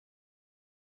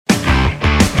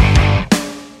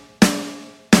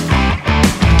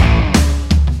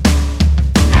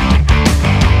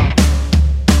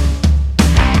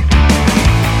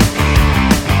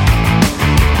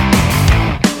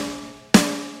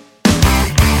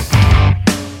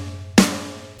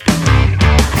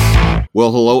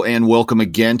Well, hello and welcome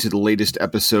again to the latest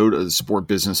episode of the Sport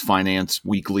Business Finance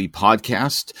Weekly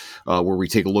podcast, where we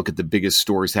take a look at the biggest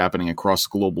stories happening across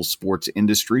the global sports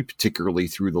industry, particularly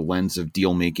through the lens of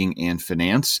deal making and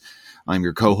finance. I'm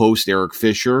your co-host, Eric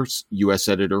Fisher, U.S.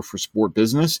 editor for Sport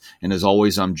Business. And as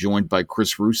always, I'm joined by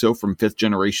Chris Russo from Fifth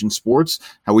Generation Sports.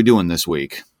 How are we doing this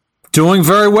week? Doing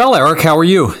very well, Eric. How are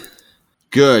you?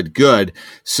 Good.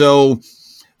 So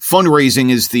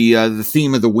fundraising is the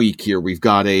theme of the week here. We've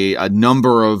got a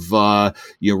number of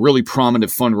really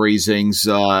prominent fundraisings,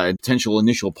 potential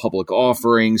initial public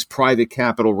offerings, private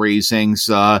capital raisings.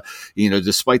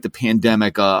 Despite the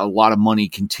pandemic, a lot of money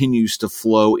continues to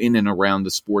flow in and around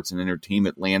the sports and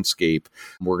entertainment landscape.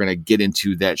 We're going to get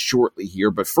into that shortly here,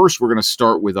 but first we're going to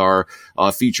start with our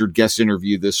featured guest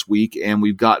interview this week, and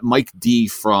we've got Mike Dee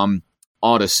from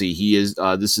Audacy.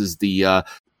 This is the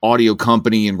audio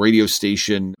company and radio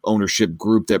station ownership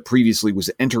group that previously was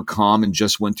Entercom and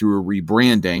just went through a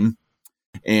rebranding,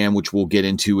 and which we'll get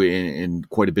into in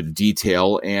quite a bit of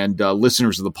detail. And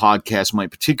listeners of the podcast might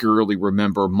particularly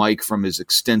remember Mike from his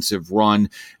extensive run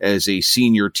as a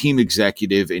senior team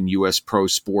executive in U.S. pro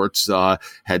sports,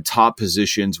 had top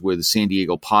positions with the San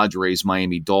Diego Padres,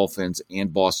 Miami Dolphins,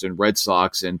 and Boston Red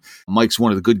Sox. And Mike's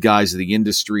one of the good guys of the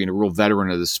industry and a real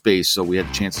veteran of the space, so we had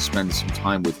a chance to spend some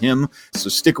time with him. So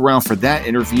stick around for that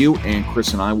interview, and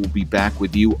Chris and I will be back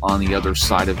with you on the other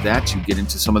side of that to get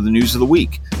into some of the news of the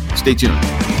week. Stay tuned.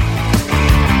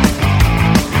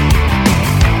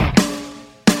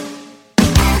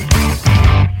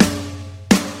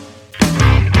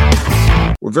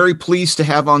 We're very pleased to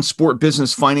have on Sport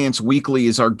Business Finance Weekly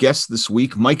as our guest this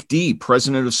week, Mike Dee,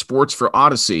 president of sports for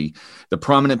Audacy, the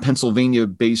prominent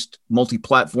Pennsylvania-based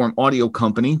multi-platform audio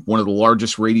company, one of the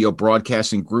largest radio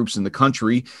broadcasting groups in the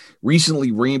country,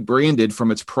 recently rebranded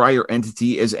from its prior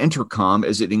entity as Entercom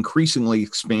as it increasingly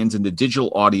expands into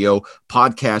digital audio,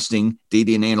 podcasting,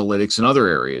 data and analytics, and other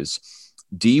areas.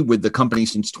 Dee, with the company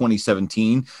since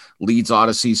 2017, leads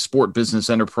Audacy's sport business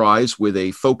enterprise with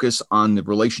a focus on the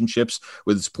relationships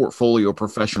with its portfolio of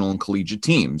professional and collegiate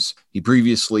teams. He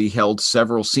previously held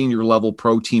several senior-level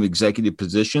pro team executive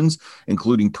positions,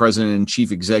 including president and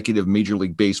chief executive of Major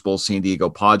League Baseball's San Diego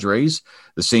Padres,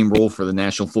 the same role for the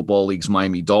National Football League's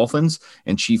Miami Dolphins,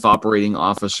 and chief operating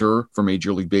officer for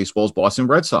Major League Baseball's Boston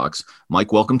Red Sox.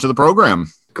 Mike, welcome to the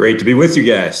program. Great to be with you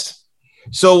guys.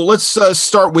 So let's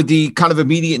start with the kind of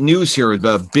immediate news here.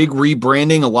 The big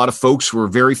rebranding. A lot of folks were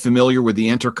very familiar with the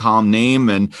Entercom name,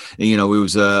 and it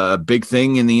was a big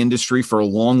thing in the industry for a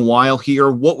long while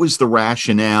here. What was the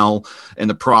rationale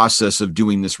and the process of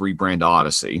doing this rebrand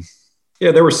Audacy?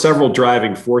 Yeah, there were several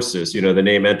driving forces. The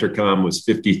name Entercom was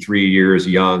 53 years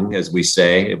young, as we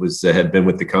say. It had been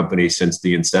with the company since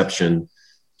the inception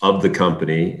of the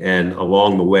company. And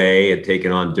along the way, it had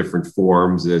taken on different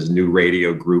forms as new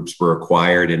radio groups were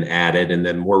acquired and added. And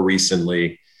then more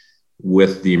recently,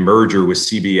 with the merger with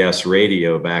CBS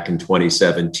Radio back in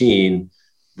 2017,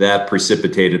 that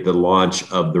precipitated the launch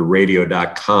of the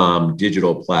radio.com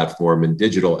digital platform and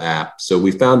digital app. So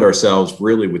we found ourselves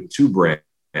really with two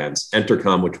brands,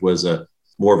 Entercom, which was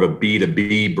more of a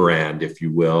B2B brand, if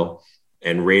you will,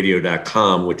 and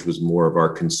radio.com, which was more of our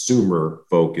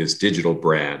consumer-focused digital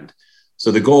brand.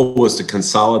 So the goal was to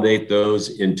consolidate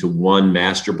those into one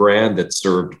master brand that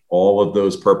served all of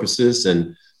those purposes.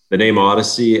 And the name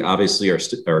Audacy, obviously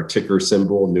our ticker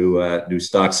symbol, new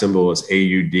stock symbol is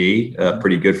AUD,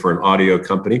 pretty good for an audio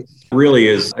company. Really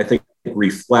is, I think,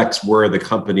 reflects where the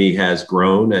company has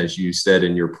grown, as you said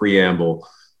in your preamble,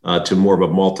 to more of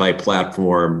a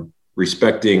multi-platform,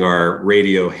 respecting our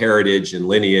radio heritage and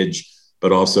lineage,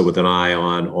 but also with an eye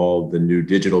on all the new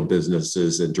digital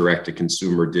businesses and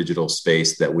direct-to-consumer digital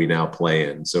space that we now play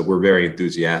in. So we're very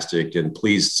enthusiastic and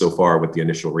pleased so far with the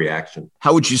initial reaction.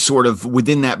 How would you sort of,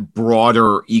 within that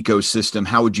broader ecosystem,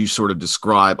 how would you sort of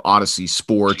describe Audacy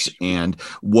Sports and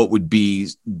what would be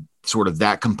sort of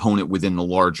that component within the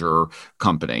larger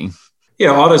company? Yeah,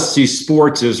 Audacy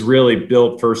Sports is really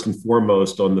built first and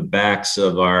foremost on the backs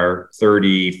of our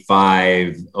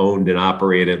 35 owned and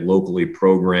operated, locally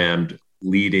programmed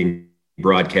leading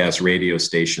broadcast radio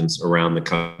stations around the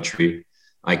country,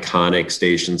 iconic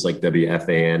stations like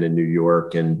WFAN in New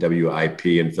York and WIP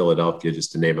in Philadelphia,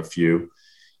 just to name a few.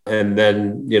 And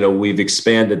then, we've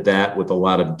expanded that with a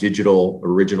lot of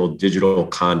original digital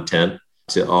content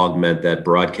to augment that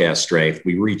broadcast strength.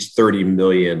 We reach 30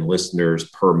 million listeners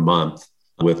per month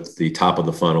with the top of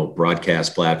the funnel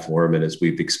broadcast platform. And as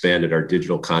we've expanded our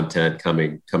digital content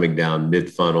coming down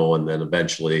mid funnel, and then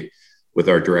eventually with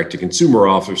our direct to consumer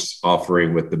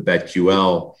offering with the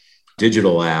BetQL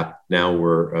digital app, now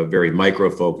we're very micro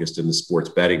focused in the sports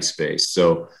betting space.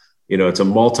 So, it's a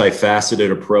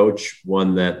multifaceted approach,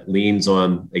 one that leans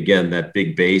on, again, that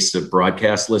big base of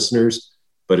broadcast listeners,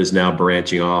 but is now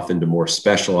branching off into more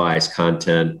specialized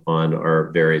content on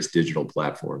our various digital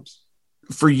platforms.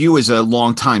 For you as a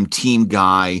longtime team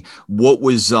guy, what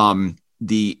was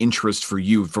the interest for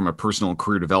you from a personal and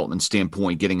career development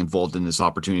standpoint, getting involved in this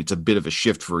opportunity? It's a bit of a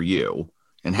shift for you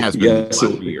and has been in the last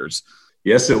few years.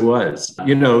 Yes, it was.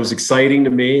 It was exciting to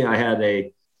me. I had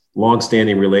a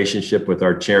longstanding relationship with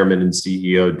our chairman and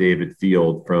CEO, David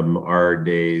Field, from our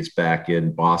days back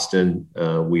in Boston.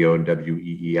 We own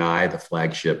WEEI, the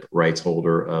flagship rights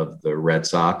holder of the Red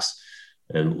Sox,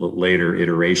 and later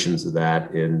iterations of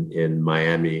that in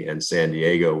Miami and San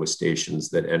Diego with stations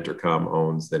that Entercom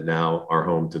owns that now are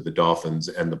home to the Dolphins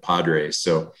and the Padres.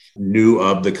 So knew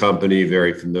of the company,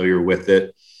 very familiar with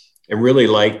it, and really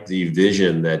liked the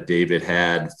vision that David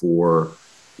had for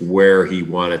where he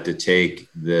wanted to take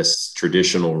this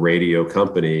traditional radio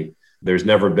company. There's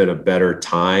never been a better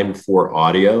time for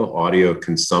audio. Audio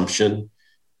consumption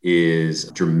is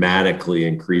dramatically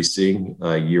increasing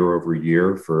year over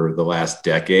year for the last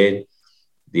decade.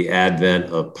 The advent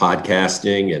of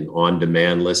podcasting and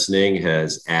on-demand listening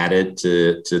has added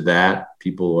to that.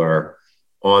 People are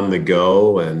on the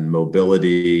go, and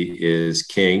mobility is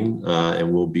king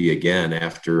and will be again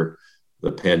after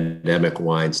the pandemic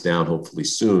winds down, hopefully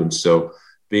soon. So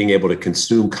being able to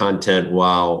consume content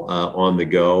while on the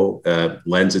go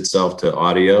lends itself to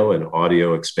audio and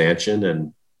audio expansion.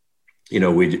 And,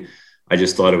 I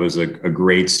just thought it was a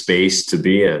great space to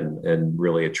be in, and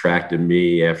really attracted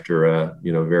me after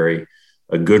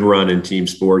a good run in team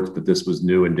sports, but this was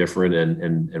new and different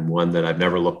and one that I've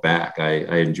never looked back.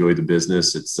 I enjoy the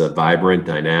business. It's vibrant,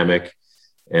 dynamic.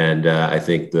 And I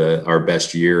think our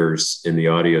best years in the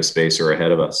audio space are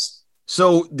ahead of us.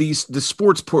 So the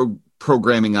sports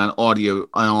programming on audio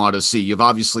on Odyssey, you've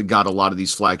obviously got a lot of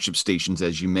these flagship stations,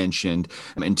 as you mentioned,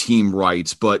 and team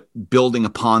rights. But building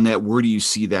upon that, where do you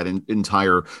see that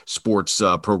entire sports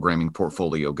programming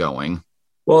portfolio going?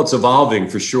 Well, it's evolving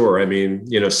for sure. I mean,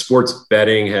 sports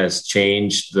betting has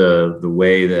changed the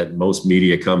way that most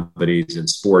media companies in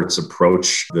sports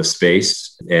approach the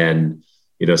space. And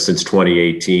since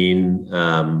 2018,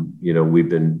 we've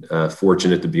been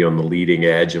fortunate to be on the leading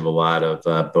edge of a lot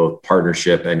of both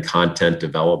partnership and content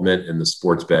development in the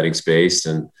sports betting space,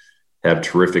 and have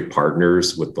terrific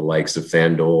partners with the likes of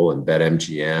FanDuel and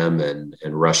BetMGM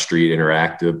and Rush Street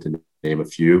Interactive, to name a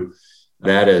few.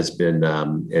 That has been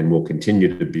and will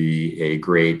continue to be a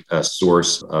great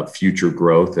source of future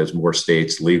growth as more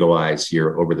states legalize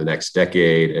here over the next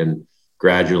decade. And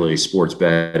gradually, sports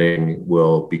betting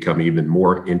will become even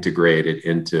more integrated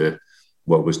into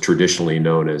what was traditionally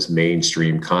known as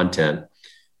mainstream content.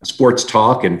 Sports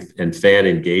talk and fan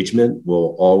engagement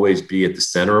will always be at the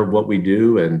center of what we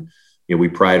do. And we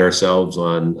pride ourselves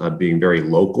on being very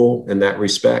local in that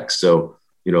respect. So,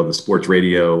 the sports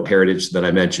radio heritage that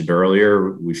I mentioned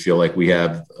earlier, we feel like we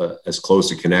have as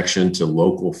close a connection to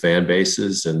local fan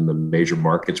bases in the major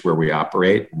markets where we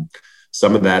operate. And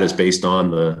some of that is based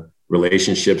on the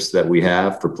relationships that we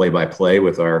have for play-by-play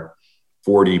with our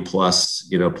 40 plus,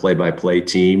 play-by-play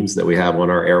teams that we have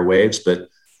on our airwaves. But,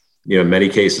 in many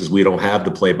cases, we don't have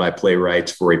the play-by-play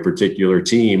rights for a particular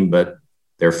team, but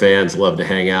their fans love to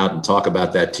hang out and talk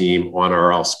about that team on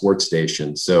our all sports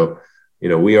stations. So,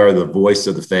 we are the voice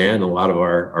of the fan. A lot of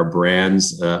our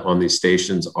brands on these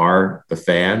stations are the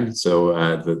fan. So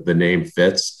the name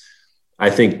fits. I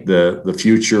think the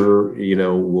future,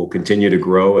 will continue to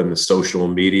grow in the social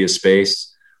media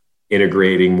space,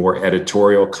 integrating more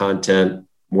editorial content,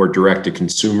 more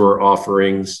direct-to-consumer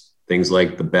offerings, things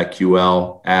like the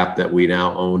BetQL app that we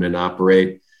now own and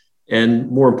operate. And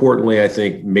more importantly, I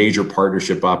think major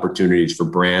partnership opportunities for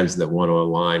brands that want to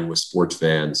align with sports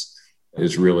fans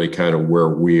is really kind of where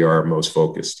we are most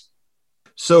focused.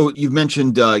 So you've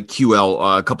mentioned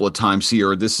QL a couple of times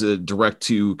here. This is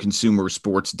direct-to-consumer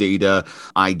sports data,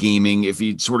 iGaming. If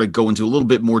you sort of go into a little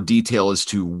bit more detail as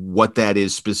to what that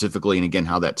is specifically, and again,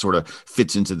 how that sort of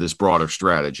fits into this broader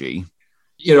strategy.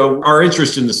 Our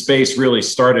interest in the space really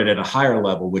started at a higher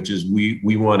level, which is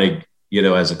we want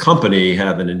to, as a company,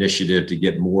 have an initiative to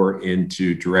get more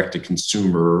into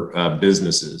direct-to-consumer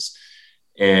businesses.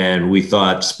 And we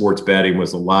thought sports betting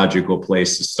was a logical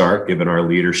place to start, given our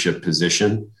leadership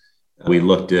position. We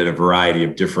looked at a variety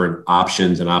of different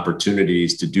options and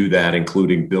opportunities to do that,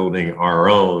 including building our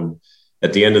own.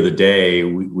 At the end of the day,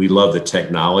 we love the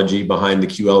technology behind the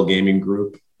QL Gaming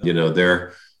Group.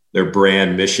 Their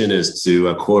brand mission is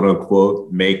to quote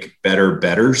unquote make better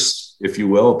bettors, if you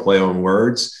will, play on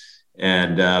words.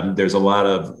 And there's a lot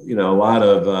of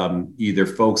either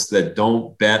folks that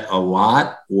don't bet a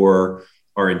lot or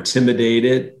are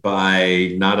intimidated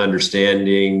by not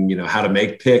understanding, how to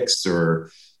make picks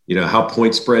or, how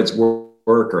point spreads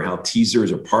work or how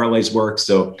teasers or parlays work.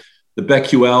 So the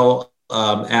BetQL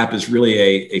app is really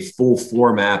a full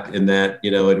form app in that,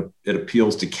 it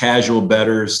appeals to casual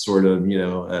bettors, sort of,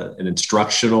 an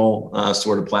instructional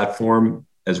sort of platform,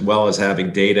 as well as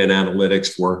having data and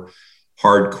analytics for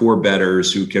hardcore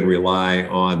bettors who can rely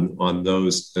on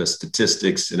those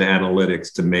statistics and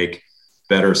analytics to make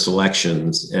better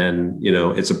selections. And,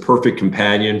 it's a perfect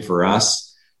companion for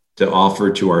us to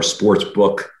offer to our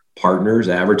sportsbook partners,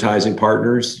 advertising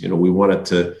partners. We want it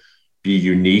to be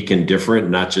unique and different,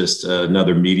 not just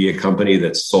another media company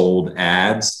that sold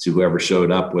ads to whoever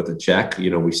showed up with a check.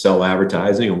 We sell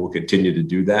advertising and we'll continue to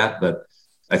do that. But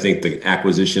I think the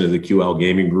acquisition of the QL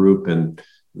Gaming Group and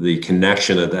the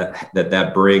connection of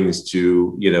that brings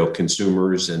to,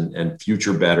 consumers and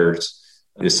future bettors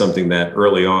is something that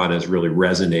early on has really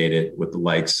resonated with the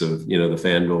likes of, the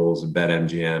FanDuels and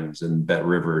BetMGMs and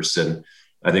BetRivers. And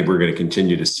I think we're going to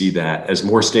continue to see that as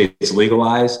more states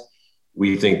legalize.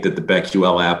 We think that the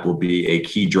BetQL app will be a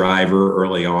key driver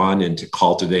early on into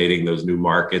cultivating those new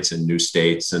markets and new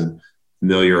states and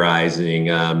familiarizing,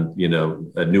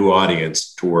 a new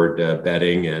audience toward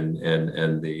betting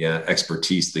and the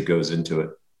expertise that goes into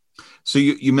it. So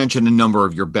you mentioned a number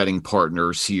of your betting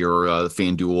partners here,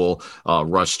 FanDuel,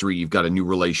 Rush Street. You've got a new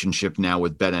relationship now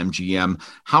with BetMGM.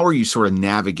 How are you sort of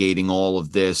navigating all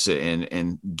of this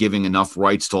and giving enough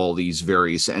rights to all these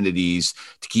various entities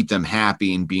to keep them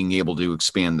happy and being able to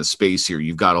expand the space here?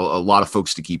 You've got a lot of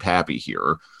folks to keep happy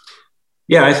here.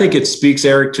 Yeah, I think it speaks,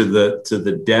 Eric, to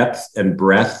the depth and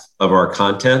breadth of our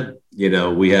content.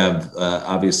 We have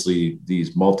obviously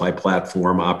these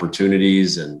multi-platform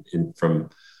opportunities and from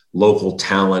local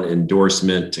talent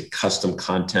endorsement to custom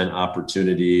content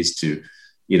opportunities to,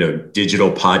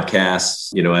 digital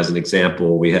podcasts. As an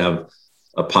example, we have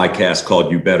a podcast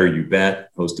called You Better You Bet,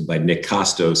 hosted by Nick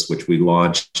Kostos, which we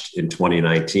launched in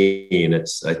 2019.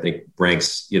 It's, I think,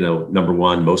 ranks, number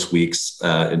one most weeks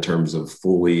in terms of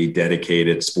fully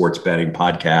dedicated sports betting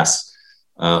podcasts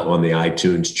on the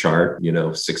iTunes chart,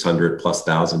 600 plus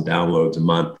thousand downloads a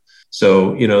month.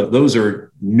 So, those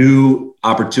are new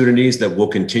opportunities that we'll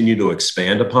continue to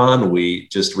expand upon. We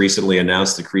just recently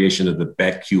announced the creation of the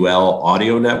BetQL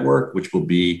Audio Network, which will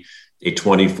be a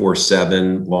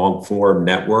 24/7 long form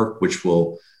network, which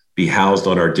will be housed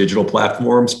on our digital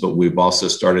platforms. But we've also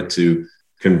started to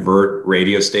convert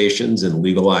radio stations in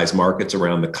legalized markets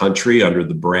around the country under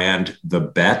the brand The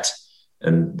Bet.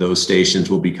 And those stations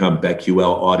will become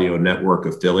BetQL Audio Network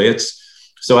affiliates.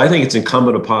 So I think it's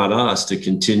incumbent upon us to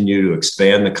continue to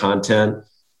expand the content,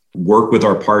 work with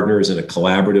our partners in a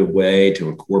collaborative way to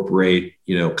incorporate,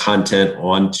 content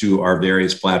onto our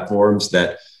various platforms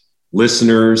that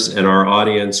listeners and our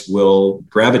audience will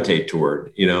gravitate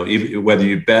toward, whether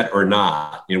you bet or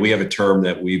not. We have a term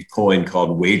that we've coined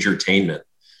called wagertainment.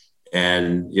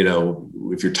 And,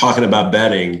 if you're talking about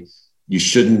betting, you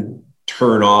shouldn't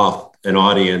turn off an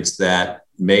audience that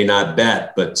may not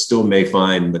bet, but still may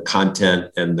find the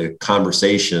content and the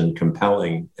conversation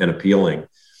compelling and appealing.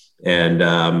 And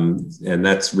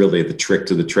that's really the trick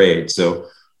to the trade. So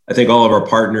I think all of our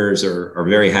partners are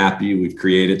very happy. We've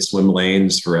created swim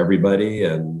lanes for everybody,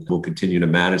 and we'll continue to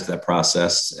manage that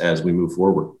process as we move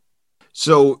forward.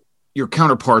 So your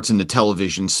counterparts in the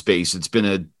television space, it's been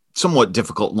a somewhat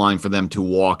difficult line for them to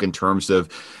walk in terms of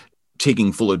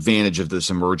taking full advantage of this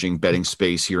emerging betting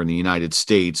space here in the United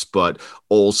States, but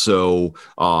also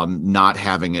not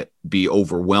having it be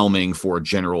overwhelming for a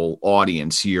general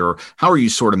audience here. How are you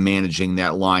sort of managing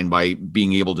that line by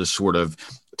being able to sort of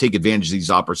take advantage of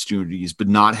these opportunities, but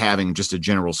not having just a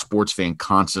general sports fan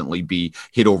constantly be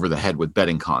hit over the head with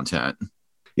betting content?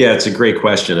 Yeah, it's a great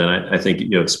question. And I think,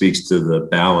 it speaks to the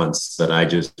balance that I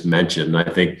just mentioned. I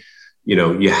think,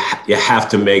 you have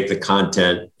to make the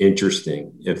content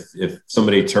interesting. If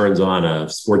somebody turns on a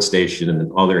sports station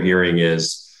and all they're hearing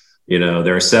is, they're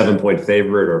a 7-point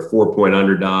favorite or 4-point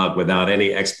underdog without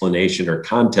any explanation or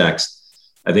context,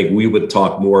 I think we would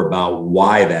talk more about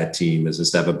why that team is a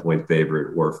 7-point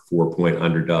favorite or 4-point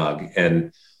underdog.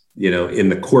 And, in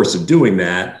the course of doing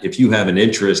that, if you have an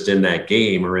interest in that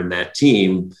game or in that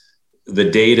team, the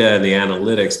data and the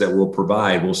analytics that we'll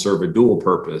provide will serve a dual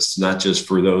purpose, not just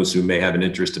for those who may have an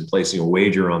interest in placing a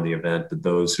wager on the event, but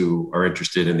those who are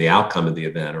interested in the outcome of the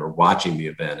event or watching the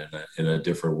event in a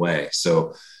different way.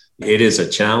 So it is a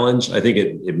challenge. I think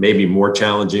it may be more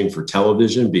challenging for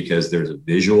television because there's a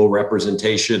visual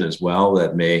representation as well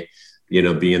that may,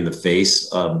 be in the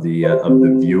face of the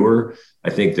viewer. I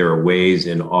think there are ways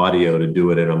in audio to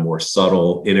do it in a more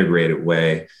subtle, integrated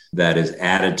way that is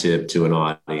additive to an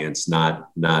audience,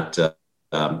 not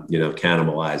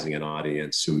cannibalizing an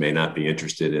audience who may not be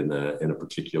interested in a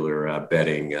particular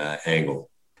betting angle.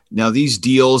 Now, these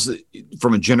deals,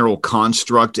 from a general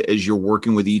construct, as you're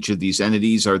working with each of these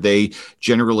entities, are they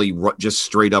generally just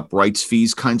straight up rights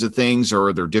fees kinds of things, or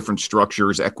are there different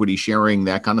structures, equity sharing,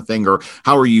 that kind of thing? Or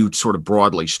how are you sort of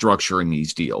broadly structuring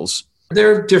these deals?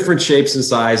 They're different shapes and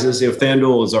sizes.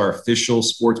 FanDuel is our official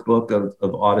sports book of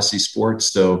Odyssey Sports.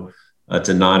 So it's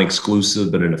a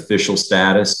non-exclusive, but an official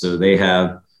status. So they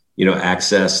have,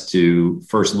 access to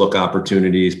first look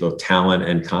opportunities, both talent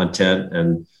and content.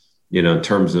 And, in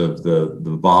terms of the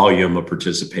volume of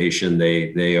participation,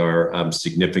 they are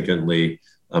significantly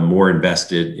more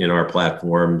invested in our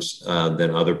platforms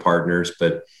than other partners.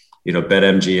 But,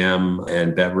 BetMGM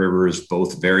and BetRivers,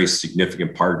 both very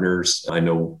significant partners. I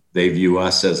know they view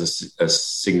us as a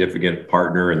significant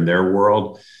partner in their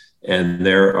world. And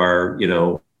there are,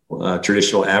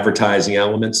 traditional advertising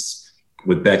elements.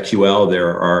 With BetQL,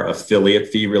 there are affiliate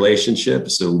fee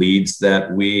relationships, so leads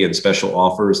that we and special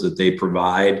offers that they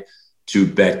provide to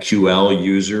BetQL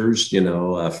users,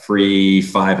 a free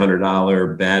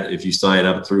 $500 bet if you sign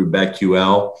up through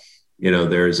BetQL.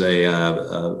 There's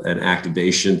an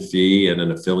activation fee and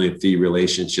an affiliate fee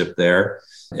relationship there,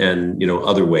 and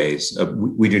other ways.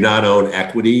 We do not own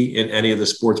equity in any of the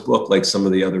sports book like some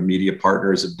of the other media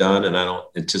partners have done, and I don't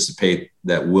anticipate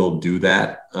that we'll do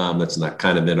that. That's not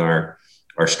kind of in our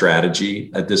strategy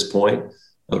at this point.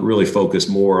 But really focus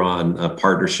more on a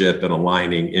partnership and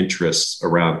aligning interests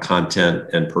around content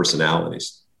and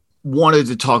personalities. Wanted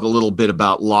to talk a little bit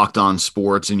about Locked On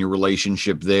Sports and your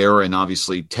relationship there. And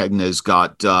obviously Tegna's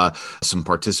got some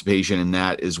participation in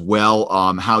that as well.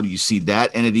 How do you see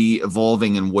that entity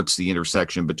evolving, and what's the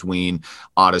intersection between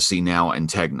Odyssey now and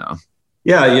Tegna?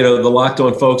 Yeah, the Locked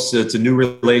On folks, it's a new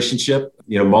relationship,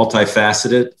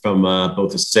 multifaceted from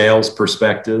both a sales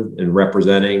perspective and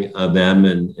representing them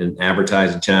in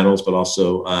advertising channels, but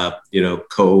also,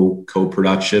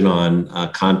 co-production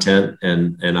on content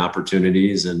and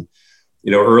opportunities. And,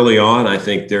 early on, I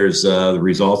think there's the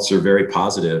results are very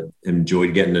positive.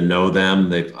 Enjoyed getting to know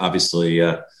them. They've obviously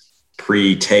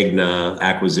pre-Tegna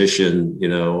acquisition,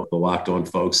 the Locked On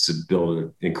folks have built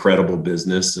an incredible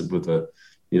business with a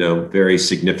very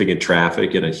significant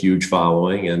traffic and a huge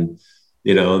following. And,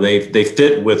 they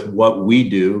fit with what we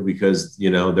do because,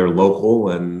 they're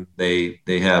local and they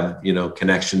have,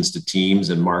 connections to teams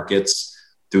and markets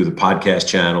through the podcast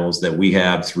channels that we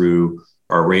have through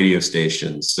our radio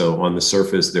stations. So on the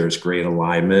surface, there's great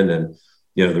alignment, and,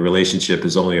 the relationship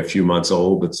is only a few months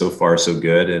old, but so far so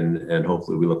good. And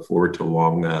hopefully we look forward to a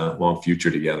long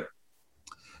future together.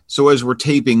 So as we're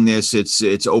taping this,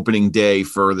 it's opening day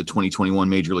for the 2021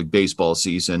 Major League Baseball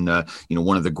season.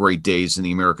 One of the great days in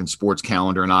the American sports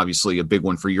calendar, and obviously a big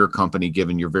one for your company,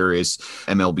 given your various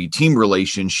MLB team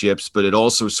relationships. But it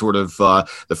also sort of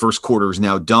the first quarter is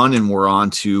now done, and we're on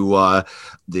to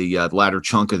the latter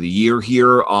chunk of the year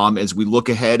here. As we look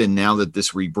ahead, and now that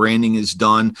this rebranding is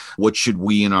done, what should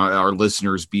we and our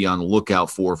listeners be on the lookout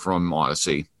for from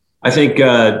Odyssey? I think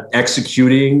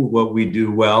executing what we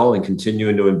do well and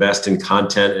continuing to invest in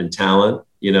content and talent.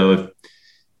 If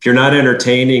you're not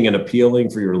entertaining and appealing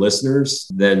for your listeners,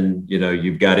 then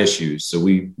you've got issues. So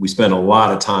we spend a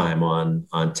lot of time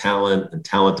on talent and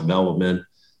talent development,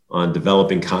 on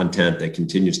developing content that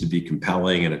continues to be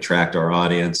compelling and attract our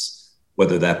audience,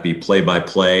 whether that be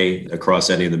play-by-play across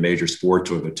any of the major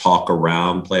sports or the talk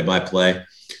around play-by-play.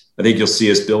 I think you'll see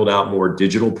us build out more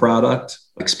digital product,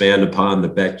 expand upon the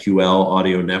BetQL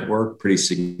audio network pretty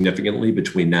significantly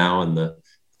between now and the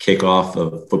kickoff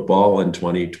of football in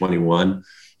 2021.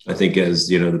 I think as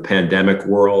the pandemic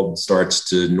world starts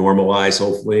to normalize,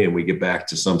 hopefully, and we get back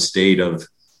to some state of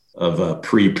a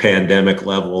pre-pandemic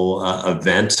level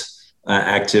event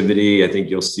activity, I think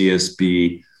you'll see us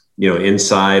be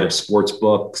inside of sports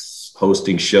books,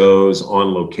 hosting shows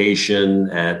on location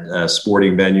at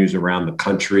sporting venues around the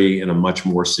country in a much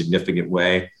more significant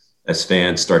way as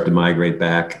fans start to migrate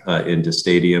back into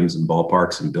stadiums and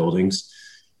ballparks and buildings.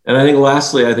 And I think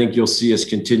lastly, you'll see us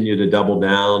continue to double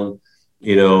down,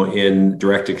 in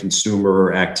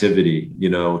direct-to-consumer activity,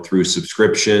 through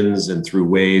subscriptions and through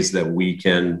ways that we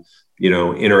can,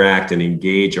 interact and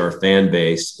engage our fan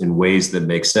base in ways that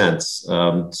make sense.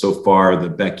 So far, the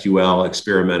BetQL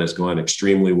experiment has gone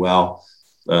extremely well.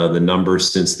 The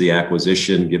numbers since the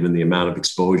acquisition, given the amount of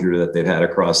exposure that they've had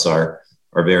across our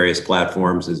various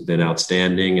platforms, has been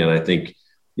outstanding. And I think,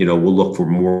 we'll look for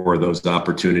more of those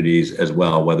opportunities as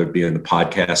well, whether it be in the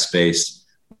podcast space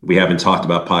We haven't talked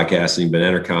about podcasting, but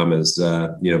Entercom has,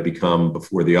 become,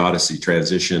 before the Odyssey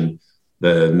transition,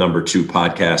 the number 2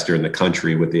 podcaster in the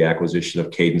country with the acquisition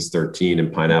of Cadence 13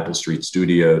 and Pineapple Street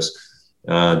Studios,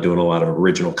 doing a lot of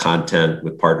original content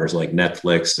with partners like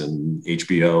Netflix and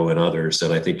HBO and others.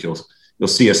 And I think you'll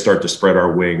see us start to spread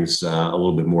our wings a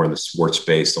little bit more in the sports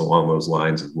space along those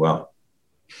lines as well.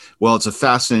 Well, it's a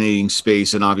fascinating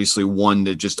space, and obviously one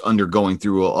that just undergoing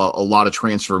through a lot of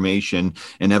transformation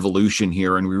and evolution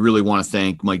here. And we really want to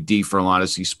thank Mike D from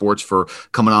Odyssey Sports for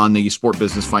coming on the Sport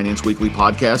Business Finance Weekly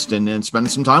podcast and spending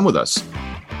some time with us.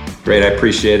 Great. I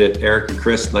appreciate it. Eric and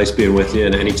Chris, nice being with you,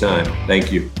 and anytime.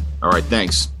 Thank you. All right.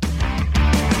 Thanks.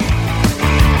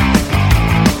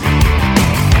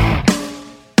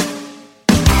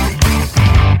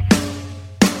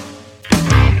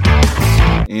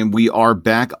 And we are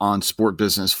back on Sport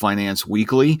Business Finance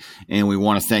Weekly, and we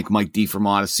want to thank Mike D from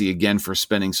Odyssey again for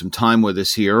spending some time with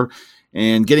us here.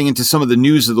 And getting into some of the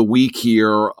news of the week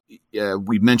here,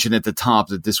 we mentioned at the top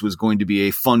that this was going to be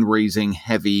a fundraising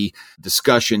heavy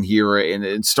discussion here.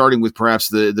 And starting with perhaps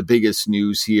the biggest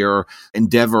news here,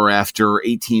 Endeavor, after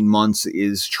 18 months,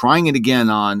 is trying it again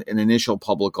on an initial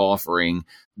public offering.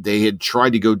 They had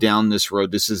tried to go down this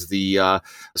road. This is the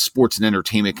sports and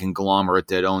entertainment conglomerate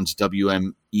that owns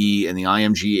WME and the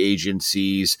IMG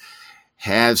agencies,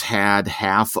 has had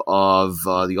half of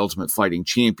the Ultimate Fighting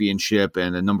Championship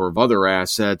and a number of other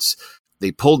assets.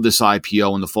 They pulled this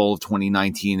IPO in the fall of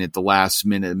 2019 at the last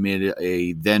minute amid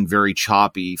a then very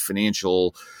choppy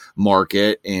financial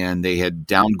market, and they had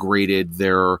downgraded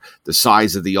the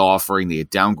size of the offering. They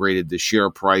had downgraded the share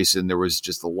price, and there was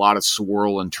just a lot of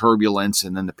swirl and turbulence.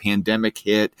 And then the pandemic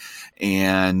hit,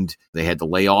 and they had to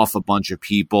lay off a bunch of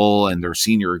people, and their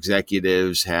senior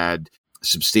executives had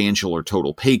substantial or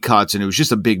total pay cuts, and it was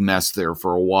just a big mess there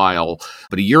for a while.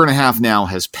 But a year and a half now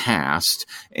has passed,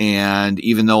 and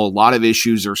even though a lot of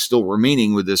issues are still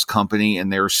remaining with this company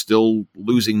and they're still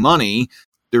losing money,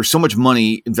 there's so much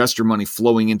money, investor money,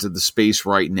 flowing into the space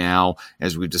right now,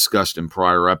 as we've discussed in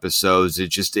prior episodes.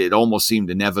 It almost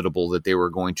seemed inevitable that they were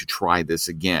going to try this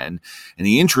again. And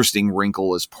the interesting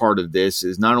wrinkle as part of this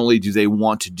is not only do they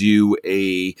want to do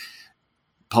a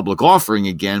public offering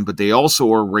again, but they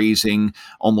also are raising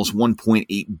almost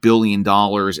 $1.8 billion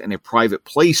in a private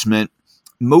placement,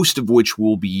 most of which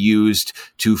will be used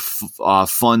to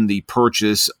fund the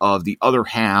purchase of the other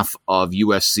half of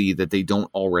USC that they don't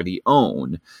already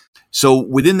own. So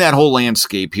within that whole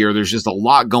landscape here, there's just a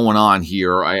lot going on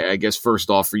here. I guess first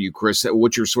off for you, Chris,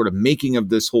 what you're sort of making of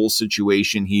this whole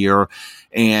situation here,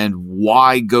 and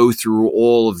why go through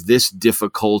all of this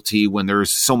difficulty when there's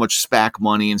so much SPAC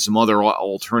money and some other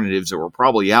alternatives that were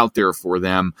probably out there for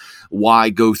them.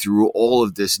 Why go through all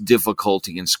of this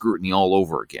difficulty and scrutiny all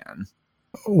over again?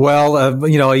 Well,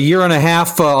 a year and a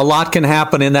half, a lot can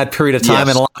happen in that period of time, yes.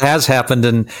 And a lot has happened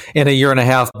in a year and a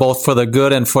half, both for the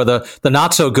good and for the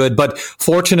not so good. But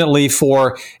fortunately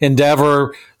for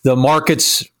Endeavor, the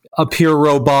markets appear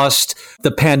robust.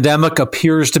 The pandemic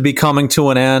appears to be coming to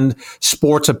an end.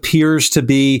 Sports appears to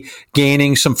be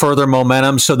gaining some further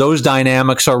momentum. So those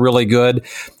dynamics are really good.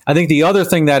 I think the other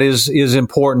thing that is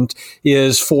important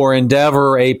is for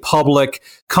Endeavor, a public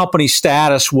company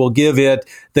status will give it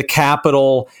the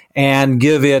capital and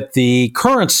give it the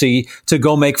currency to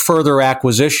go make further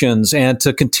acquisitions and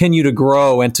to continue to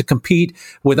grow and to compete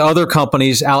with other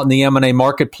companies out in the M&A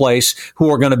marketplace who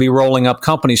are going to be rolling up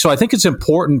companies. So I think it's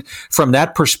important from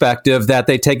that perspective that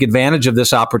they take advantage of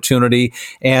this opportunity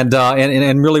and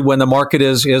really when the market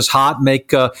is hot, make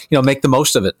the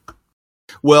most of it.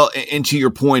 Well, and to your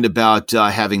point about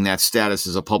having that status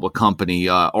as a public company,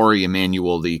 Ari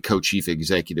Emanuel, the co-chief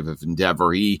executive of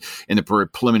Endeavor, he, in the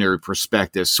preliminary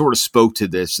prospectus, sort of spoke to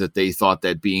this, that they thought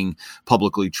that being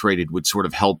publicly traded would sort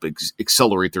of help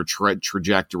accelerate their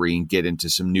trajectory and get into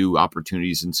some new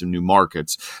opportunities and some new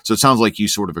markets. So it sounds like you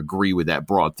sort of agree with that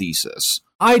broad thesis.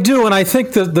 I do, and I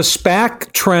think the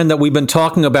SPAC trend that we've been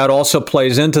talking about also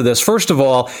plays into this. First of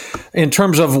all, in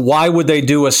terms of why would they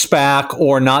do a SPAC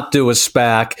or not do a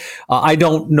SPAC, I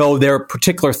don't know their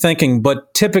particular thinking,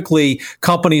 but typically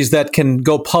companies that can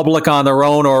go public on their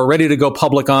own or are ready to go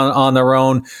public on their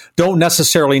own don't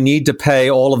necessarily need to pay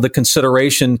all of the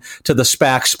consideration to the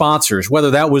SPAC sponsors.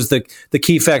 Whether that was the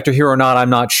key factor here or not,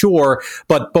 I'm not sure.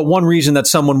 But one reason that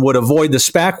someone would avoid the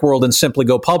SPAC world and simply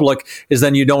go public is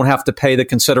then you don't have to pay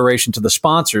the consideration to the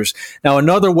sponsors. Now,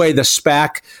 another way the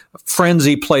SPAC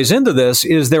frenzy plays into this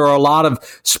is there are a lot of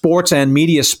sports and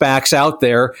media SPACs out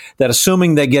there that,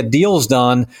 assuming they get deals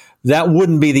done, that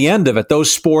wouldn't be the end of it.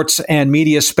 Those sports and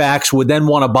media SPACs would then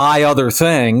want to buy other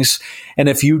things. And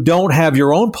if you don't have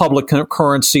your own public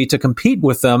currency to compete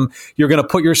with them, you're going to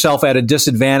put yourself at a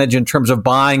disadvantage in terms of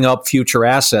buying up future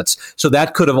assets. So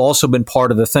that could have also been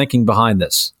part of the thinking behind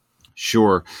this.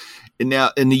 Sure. And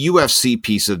now in the UFC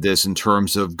piece of this, in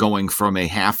terms of going from a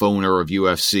half owner of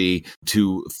UFC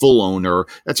to full owner,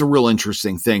 that's a real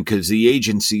interesting thing because the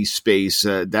agency space,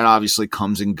 that obviously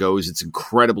comes and goes. It's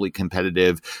incredibly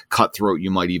competitive, cutthroat, you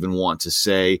might even want to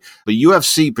say. But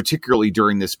UFC, particularly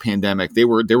during this pandemic, they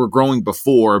were growing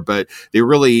before, but they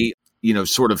really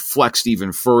sort of flexed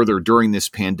even further during this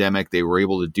pandemic. They were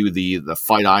able to do the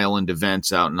Fight Island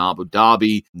events out in Abu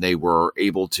Dhabi. They were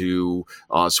able to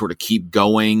sort of keep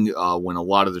going when a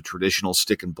lot of the traditional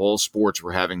stick and ball sports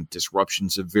were having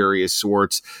disruptions of various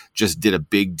sorts. Just did a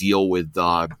big deal with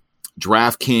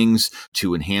DraftKings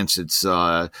to enhance its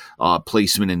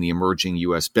placement in the emerging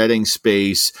U.S. betting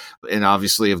space, and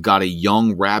obviously have got a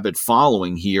young, rabid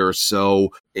following here.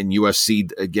 So, and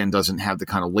UFC, again, doesn't have the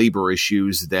kind of labor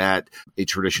issues that a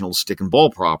traditional stick and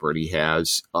ball property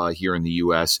has here in the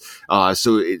U.S.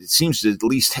 So it seems to at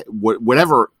least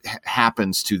whatever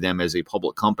happens to them as a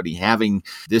public company, having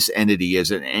this entity as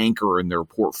an anchor in their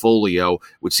portfolio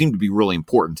would seem to be really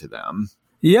important to them.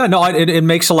 Yeah, no, it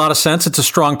makes a lot of sense. It's a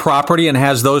strong property and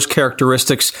has those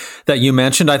characteristics that you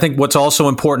mentioned. I think what's also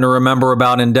important to remember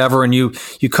about Endeavor, and you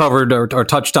covered or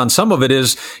touched on some of it,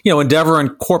 is, Endeavor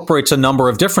incorporates a number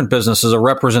of different businesses, a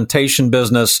representation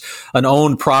business, an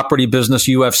owned property business,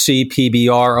 UFC,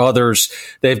 PBR, others.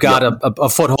 They've got a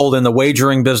foothold in the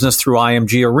wagering business through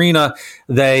IMG Arena.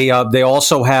 They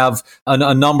also have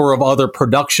a number of other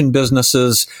production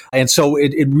businesses. And so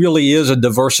it really is a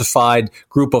diversified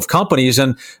group of companies.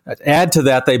 And add to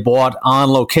that, they bought On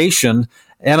Location,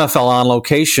 NFL On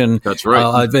Location. That's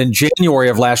right. In January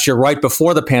of last year, right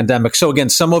before the pandemic. So again,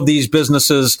 some of these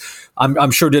businesses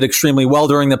I'm sure did extremely well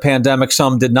during the pandemic.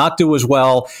 Some did not do as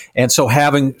well. And so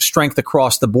having strength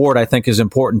across the board, I think, is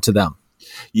important to them.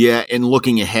 Yeah, and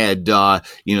looking ahead,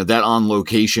 that On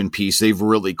Location piece, they've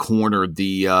really cornered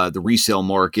the resale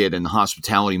market and the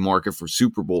hospitality market for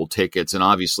Super Bowl tickets. And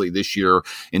obviously this year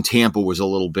in Tampa was a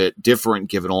little bit different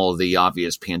given all of the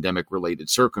obvious pandemic-related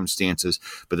circumstances.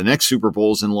 But the next Super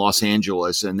Bowl is in Los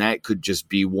Angeles, and that could just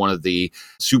be one of the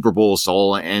Super Bowls,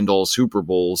 all Super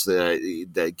Bowls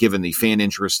that given the fan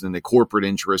interest and the corporate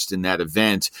interest in that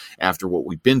event after what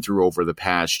we've been through over the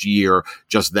past year,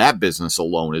 just that business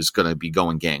alone is going to be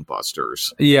going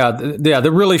gangbusters. Yeah,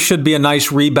 there really should be a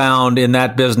nice rebound in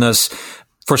that business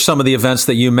for some of the events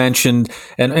that you mentioned,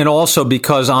 and also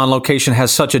because On Location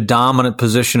has such a dominant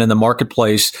position in the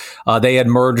marketplace. They had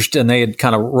merged and they had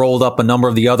kind of rolled up a number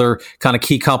of the other kind of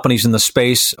key companies in the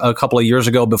space a couple of years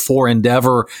ago before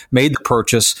Endeavor made the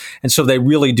purchase. And so they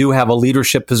really do have a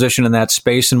leadership position in that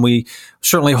space. And we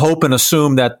certainly hope and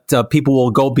assume that people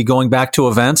will be going back to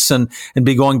events and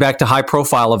be going back to high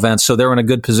profile events. So they're in a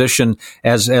good position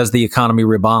as the economy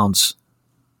rebounds.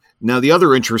 Now, the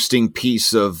other interesting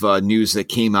piece of news that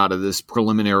came out of this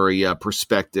preliminary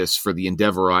prospectus for the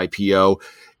Endeavor IPO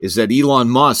is that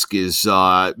Elon Musk has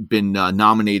been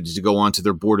nominated to go onto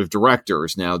their board of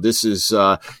directors. Now, this is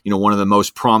one of the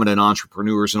most prominent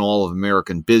entrepreneurs in all of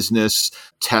American business,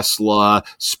 Tesla,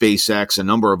 SpaceX, a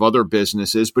number of other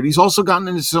businesses, but he's also gotten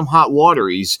into some hot water.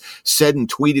 He's said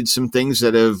and tweeted some things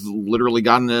that have literally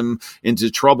gotten him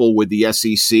into trouble with the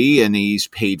SEC, and he's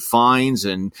paid fines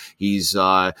and he's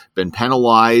been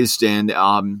penalized, and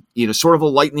sort of a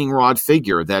lightning rod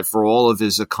figure that for all of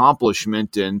his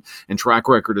accomplishment and track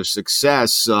record of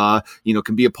success,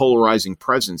 can be a polarizing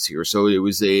presence here. So it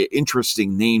was an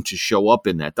interesting name to show up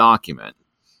in that document.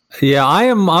 Yeah,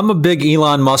 I'm a big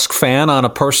Elon Musk fan on a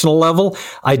personal level.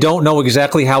 I don't know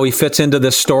exactly how he fits into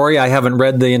this story. I haven't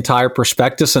read the entire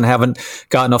prospectus and haven't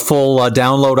gotten a full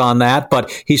download on that, but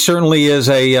he certainly is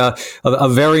a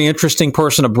very interesting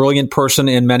person, a brilliant person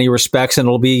in many respects, and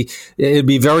it'd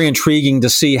be very intriguing to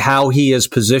see how he is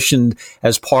positioned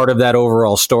as part of that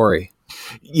overall story.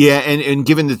 Yeah, and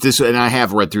given that and I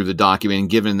have read through the document, and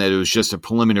given that it was just a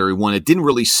preliminary one, it didn't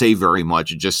really say very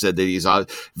much. It just said that he's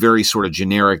very sort of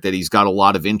generic, that he's got a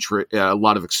lot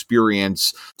of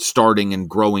experience starting and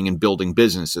growing and building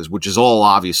businesses, which is all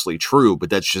obviously true, but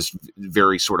that's just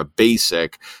very sort of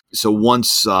basic. So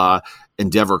once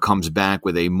Endeavor comes back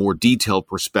with a more detailed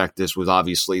prospectus with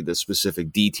obviously the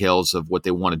specific details of what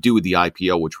they want to do with the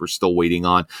IPO, which we're still waiting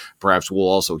on. Perhaps we'll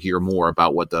also hear more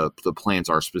about what the plans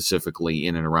are specifically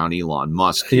in and around Elon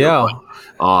Musk here. Yeah.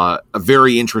 But, a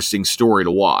very interesting story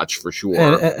to watch for sure.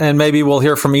 And maybe we'll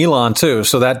hear from Elon too.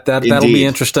 So that'll be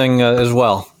interesting as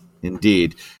well.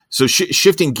 Indeed. So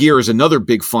shifting gears, another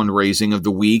big fundraising of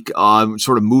the week,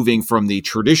 sort of moving from the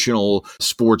traditional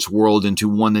sports world into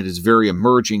one that is very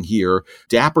emerging here.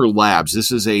 Dapper Labs,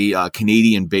 this is a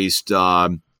Canadian-based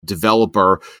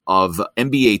developer of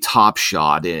NBA Top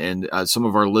Shot, and some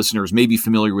of our listeners may be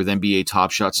familiar with NBA Top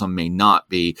Shot, some may not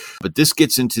be, but this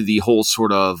gets into the whole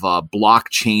sort of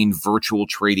blockchain virtual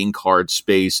trading card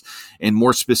space, and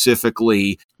more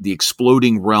specifically, the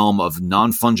exploding realm of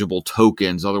non-fungible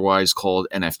tokens, otherwise called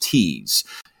NFTs.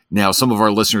 Now, some of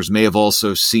our listeners may have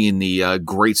also seen the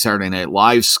great Saturday Night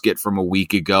Live skit from a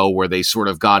week ago where they sort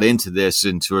of got into this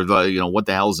and sort of, what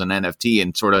the hell is an NFT,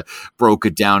 and sort of broke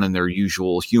it down in their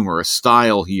usual humorous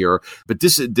style here. But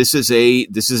this is a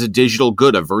digital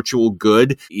good, a virtual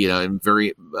good. In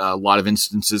a lot of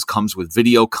instances comes with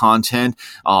video content.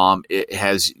 It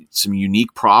has some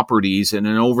unique properties, and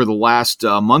then over the last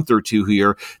month or two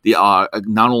here, the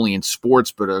not only in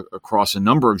sports but across a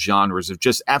number of genres have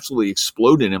just absolutely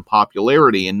exploded in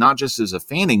popularity, and not just as a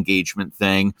fan engagement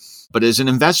thing, but as an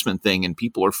investment thing. And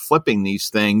people are flipping these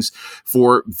things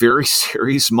for very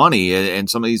serious money. And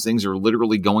some of these things are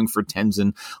literally going for tens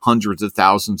and hundreds of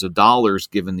thousands of dollars,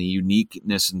 given the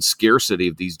uniqueness and scarcity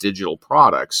of these digital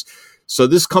products. So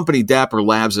this company, Dapper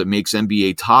Labs, that makes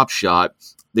NBA Top Shot,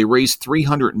 they raised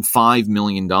 $305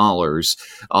 million,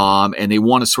 and they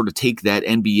want to sort of take that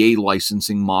NBA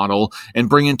licensing model and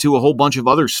bring into a whole bunch of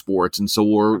other sports. And so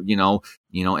we're,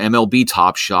 MLB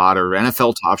Top Shot or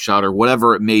NFL Top Shot or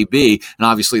whatever it may be. And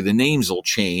obviously the names will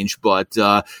change, but,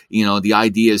 the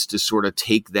idea is to sort of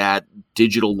take that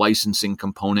digital licensing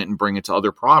component and bring it to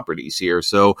other properties here.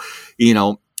 So,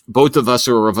 both of us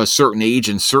are of a certain age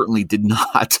and certainly did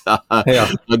not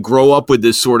grow up with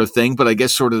this sort of thing. But I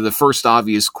guess sort of the first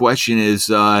obvious question is,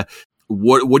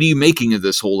 what are you making of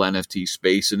this whole NFT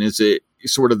space? And is it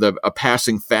sort of a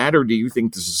passing fad, or do you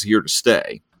think this is here to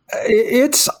stay?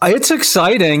 It's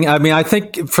exciting. I mean, I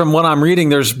think from what I'm reading,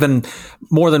 there's been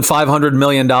more than $500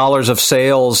 million of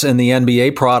sales in the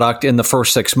NBA product in the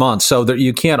first 6 months. So that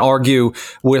you can't argue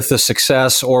with the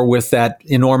success or with that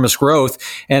enormous growth.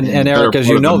 And Eric, as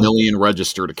you know, 1 million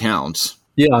registered accounts.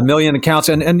 Yeah, 1 million accounts.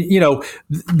 And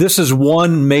this is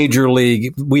one major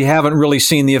league. We haven't really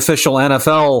seen the official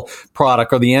NFL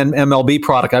product or the MLB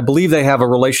product. I believe they have a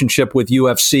relationship with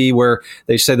UFC where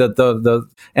they say that the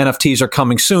NFTs are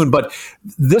coming soon. But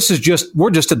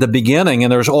we're just at the beginning,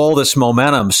 and there's all this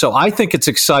momentum. So I think it's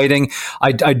exciting.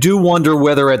 I do wonder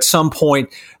whether at some point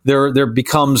there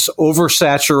becomes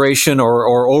oversaturation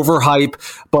or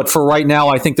overhype. But for right now,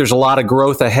 I think there's a lot of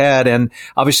growth ahead. And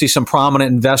obviously some prominent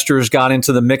investors got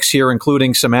into the mix here,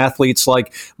 including some athletes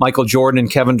like Michael Jordan and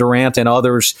Kevin Durant and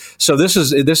others. So this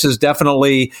is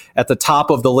definitely at the top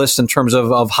of the list in terms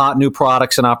of hot new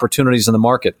products and opportunities in the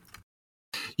market.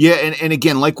 Yeah, and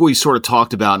again, like we sort of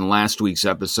talked about in last week's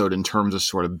episode, in terms of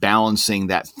sort of balancing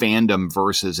that fandom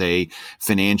versus a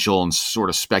financial and sort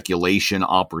of speculation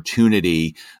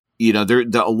opportunity, a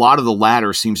lot of the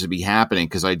latter seems to be happening,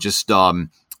 because I just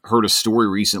heard a story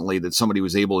recently that somebody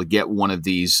was able to get one of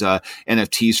these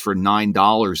NFTs for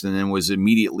 $9 and then was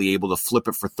immediately able to flip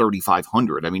it for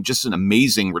 $3,500. I mean, just an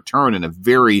amazing return in a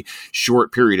very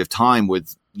short period of time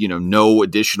with, no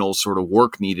additional sort of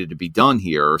work needed to be done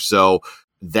here. So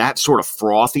that sort of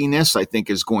frothiness, I think,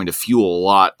 is going to fuel a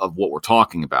lot of what we're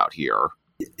talking about here.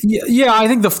 Yeah, I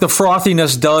think the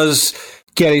frothiness does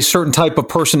get a certain type of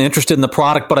person interested in the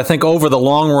product. But I think over the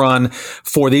long run,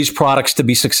 for these products to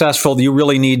be successful, you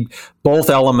really need both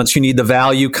elements. You need the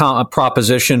value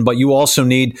proposition, but you also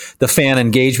need the fan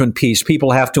engagement piece.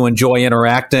 People have to enjoy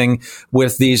interacting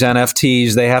with these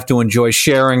NFTs. They have to enjoy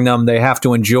sharing them. They have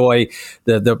to enjoy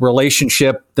the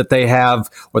relationship that they have,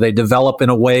 or they develop in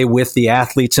a way with the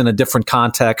athletes in a different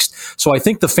context. So I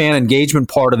think the fan engagement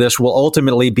part of this will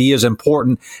ultimately be as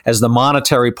important as the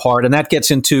monetary part. And that gets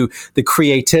into the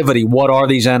creativity. What are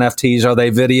these NFTs? Are they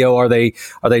video? Are they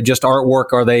just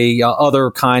artwork? Are they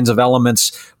other kinds of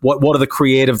elements? What are the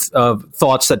creative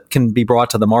thoughts that can be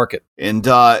brought to the market? And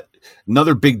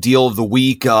another big deal of the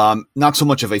week, not so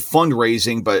much of a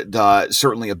fundraising, but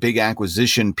certainly a big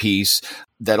acquisition piece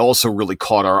that also really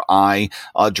caught our eye.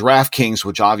 DraftKings,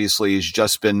 which obviously has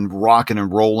just been rocking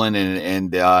and rolling,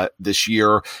 and this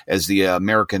year, as the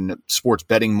American sports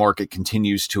betting market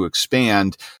continues to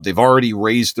expand, they've already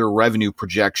raised their revenue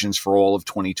projections for all of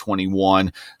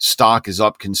 2021. Stock is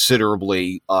up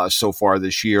considerably so far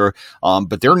this year,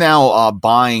 but they're now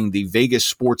buying the Vegas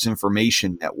Sports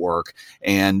Information Network,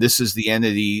 and this is the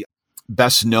entity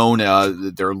best known,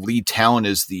 their lead talent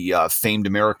is the famed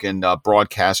American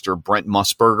broadcaster Brent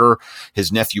Musburger.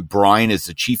 His nephew Brian is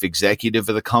the chief executive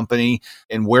of the company.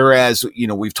 And whereas,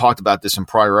 we've talked about this in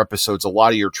prior episodes, a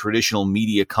lot of your traditional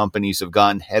media companies have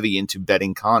gotten heavy into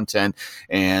betting content,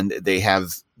 and they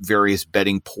have various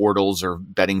betting portals or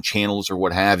betting channels or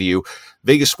what have you.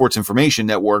 Vegas Sports Information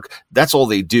Network, that's all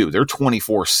they do. They're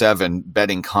 24/7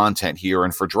 betting content here.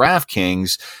 And for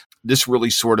DraftKings, this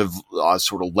really sort of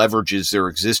leverages their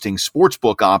existing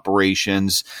sportsbook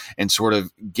operations and sort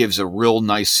of gives a real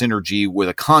nice synergy with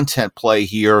a content play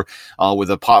here, with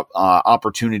a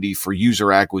opportunity for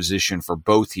user acquisition for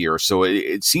both here. So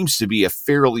it seems to be a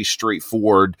fairly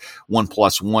straightforward 1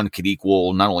 + 1 could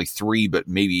equal not only 3, but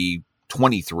maybe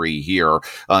 23 here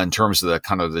in terms of the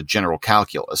kind of the general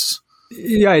calculus.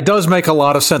 Yeah, it does make a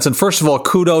lot of sense. And first of all,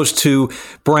 kudos to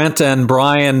Brent and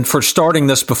Brian for starting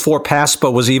this before PASPA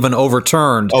was even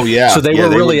overturned. Oh, yeah. So they were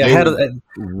really ahead of it.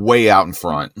 Way out in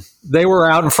front. They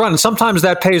were out in front. And sometimes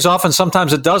that pays off and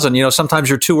sometimes it doesn't. Sometimes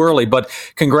you're too early. But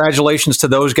congratulations to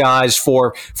those guys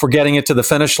for getting it to the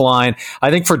finish line. I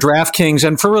think for DraftKings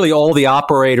and for really all the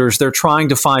operators, they're trying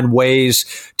to find ways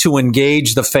to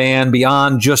engage the fan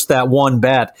beyond just that one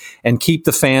bet and keep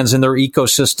the fans in their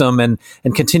ecosystem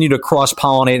and continue to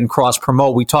cross-pollinate and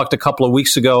cross-promote. We talked a couple of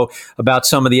weeks ago about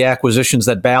some of the acquisitions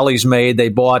that Bally's made. They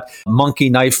bought Monkey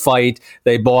Knife Fight.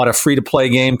 They bought a free-to-play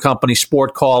game company,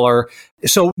 Sport Caller.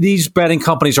 So these betting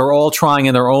companies are all trying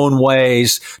in their own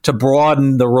ways to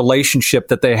broaden the relationship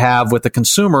that they have with the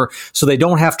consumer so they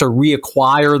don't have to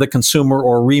reacquire the consumer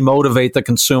or remotivate the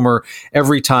consumer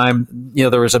every time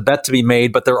there is a bet to be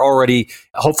made, but they're already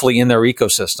hopefully in their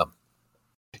ecosystem.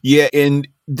 Yeah, and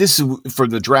this is, for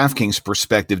the DraftKings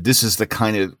perspective, this is the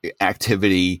kind of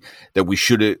activity that we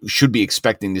should be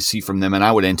expecting to see from them, and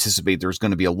I would anticipate there's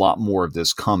going to be a lot more of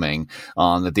this coming.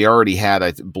 That they already had,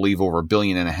 I believe, over $1.5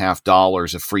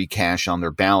 billion of free cash on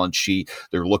their balance sheet.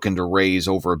 They're looking to raise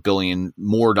over $1 billion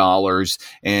more dollars,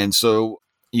 and so,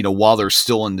 while they're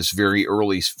still in this very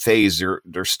early phase,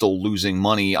 they're still losing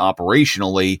money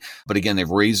operationally. But again, they've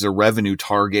raised their revenue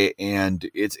target, and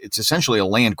it's essentially a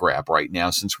land grab right now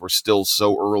since we're still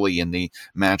so early in the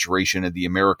maturation of the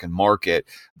American market.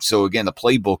 So again, the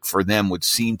playbook for them would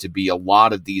seem to be a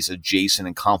lot of these adjacent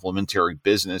and complementary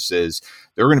businesses.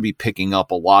 They're going to be picking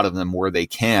up a lot of them where they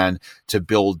can to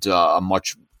build a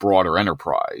much broader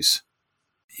enterprise.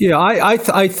 Yeah, I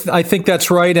think that's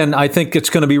right. And I think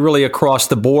it's going to be really across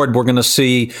the board. We're going to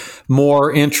see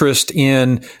more interest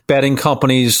in betting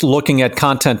companies looking at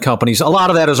content companies. A lot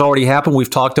of that has already happened. We've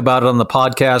talked about it on the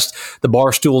podcast, the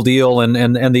Barstool deal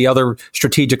and the other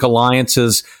strategic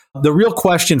alliances. The real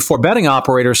question for betting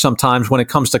operators sometimes when it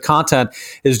comes to content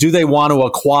is, do they want to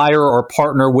acquire or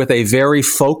partner with a very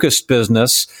focused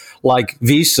business like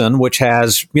VSiN, which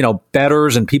has,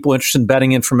 bettors and people interested in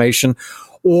betting information,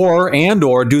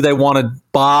 or do they want to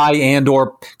buy and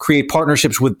or create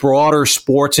partnerships with broader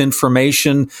sports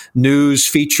information, news,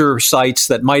 feature sites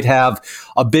that might have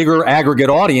a bigger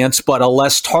aggregate audience, but a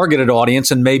less targeted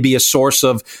audience and maybe a source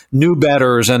of new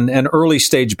bettors and early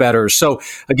stage bettors. So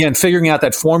again, figuring out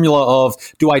that formula of,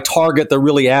 do I target the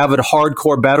really avid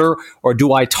hardcore bettor, or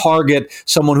do I target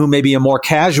someone who may be a more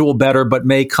casual bettor but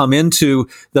may come into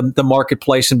the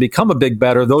marketplace and become a big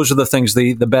bettor? Those are the things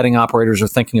the betting operators are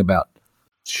thinking about.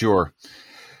 Sure.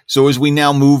 So as we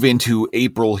now move into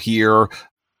April here,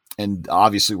 and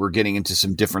obviously we're getting into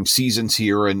some different seasons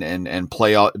here, and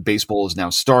playoff baseball is now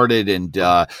started, and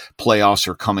playoffs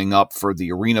are coming up for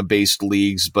the arena-based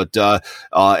leagues. But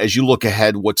as you look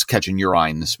ahead, what's catching your eye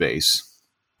in the space?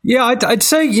 Yeah, I'd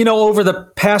say, over the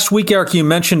past week, Eric, you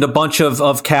mentioned a bunch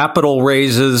of capital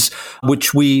raises,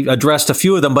 which we addressed a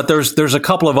few of them, but there's a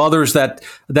couple of others that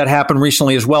happened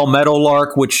recently as well.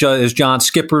 Meadowlark, which is John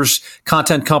Skipper's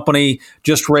content company,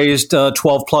 just raised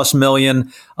 12 plus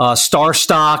million.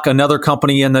 StarStock, another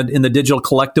company in the digital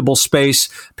collectible space,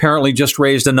 apparently just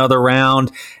raised another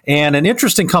round. And an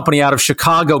interesting company out of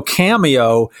Chicago,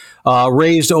 Cameo,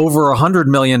 raised over $100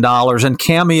 million. And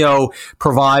Cameo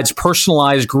provides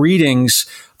personalized greetings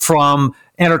from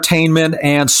entertainment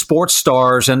and sports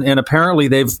stars, and apparently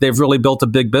they've really built a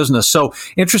big business. So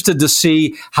interested to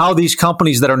see how these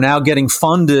companies that are now getting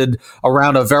funded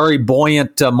around a very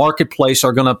buoyant marketplace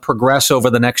are going to progress over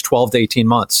the next 12 to 18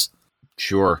 months.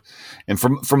 Sure. And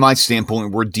from my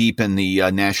standpoint, we're deep in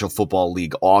the National Football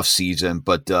League off season,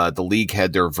 but the league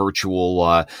had their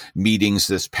virtual meetings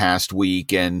this past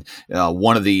week, and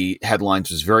one of the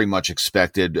headlines was very much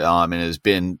expected and has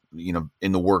been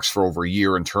in the works for over a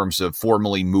year in terms of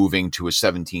formally moving to a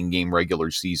 17-game regular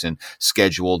season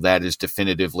schedule. That is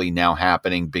definitively now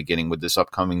happening, beginning with this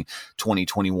upcoming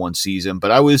 2021 season. But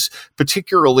I was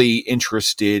particularly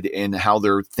interested in how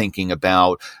they're thinking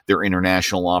about their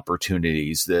international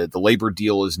opportunities. The labor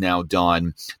deal is now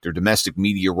done. Their domestic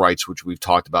media rights, which we've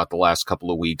talked about the last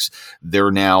couple of weeks,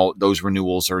 those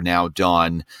renewals are now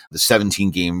done. The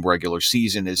 17-game regular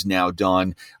season is now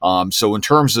done. So in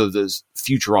terms of the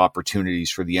future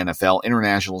opportunities for the NFL,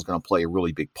 international is going to play a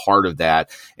really big part of that.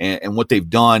 And what they've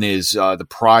done is the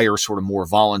prior sort of more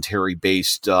voluntary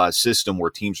based system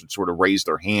where teams would sort of raise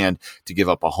their hand to give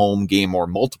up a home game or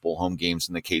multiple home games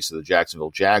in the case of the Jacksonville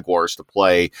Jaguars to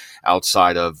play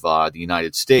outside of the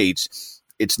United States.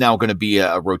 It's now going to be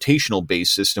a rotational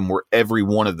based system where every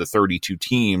one of the 32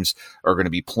 teams are going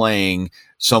to be playing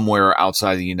somewhere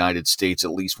outside of the United States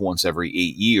at least once every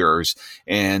 8 years.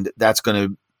 And that's going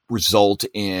to result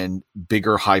in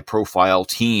bigger high profile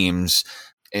teams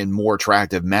and more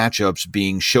attractive matchups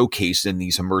being showcased in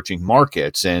these emerging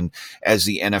markets. And as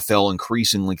the NFL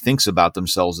increasingly thinks about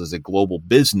themselves as a global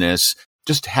business,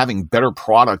 just having better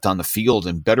product on the field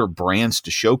and better brands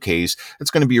to showcase,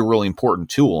 it's going to be a really important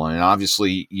tool. And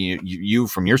obviously, you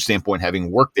from your standpoint,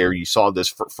 having worked there, you saw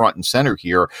this front and center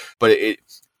here. But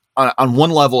on one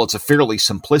level, it's a fairly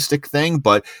simplistic thing,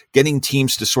 but getting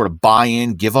teams to sort of buy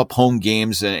in, give up home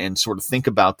games, and sort of think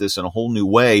about this in a whole new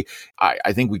way,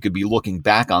 I think we could be looking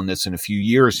back on this in a few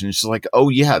years, and it's like, oh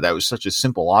yeah, that was such a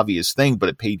simple, obvious thing, but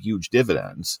it paid huge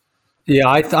dividends.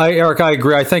 Yeah, Eric, I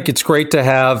agree. I think it's great to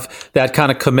have that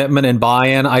kind of commitment and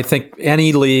buy-in. I think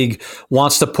any league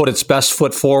wants to put its best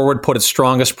foot forward, put its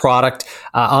strongest product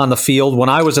on the field. When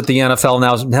I was at the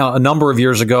NFL now a number of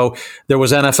years ago, there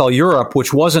was NFL Europe,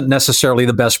 which wasn't necessarily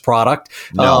the best product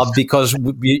because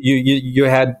you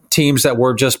had teams that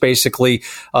were just basically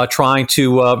trying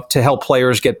to help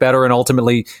players get better and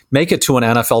ultimately make it to an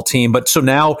NFL team. But so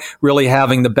now really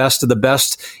having the best of the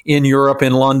best in Europe,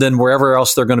 in London, wherever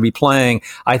else they're going to be playing,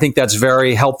 I think that's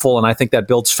very helpful, and I think that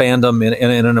builds fandom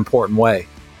in an important way.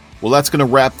 Well, that's going to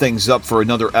wrap things up for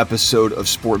another episode of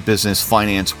Sport Business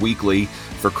Finance Weekly.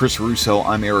 For Chris Russo,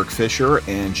 I'm Eric Fisher,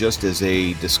 and just as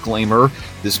a disclaimer,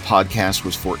 this podcast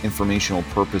was for informational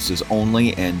purposes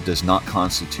only and does not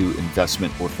constitute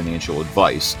investment or financial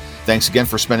advice. Thanks again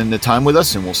for spending the time with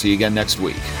us, and we'll see you again next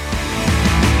week.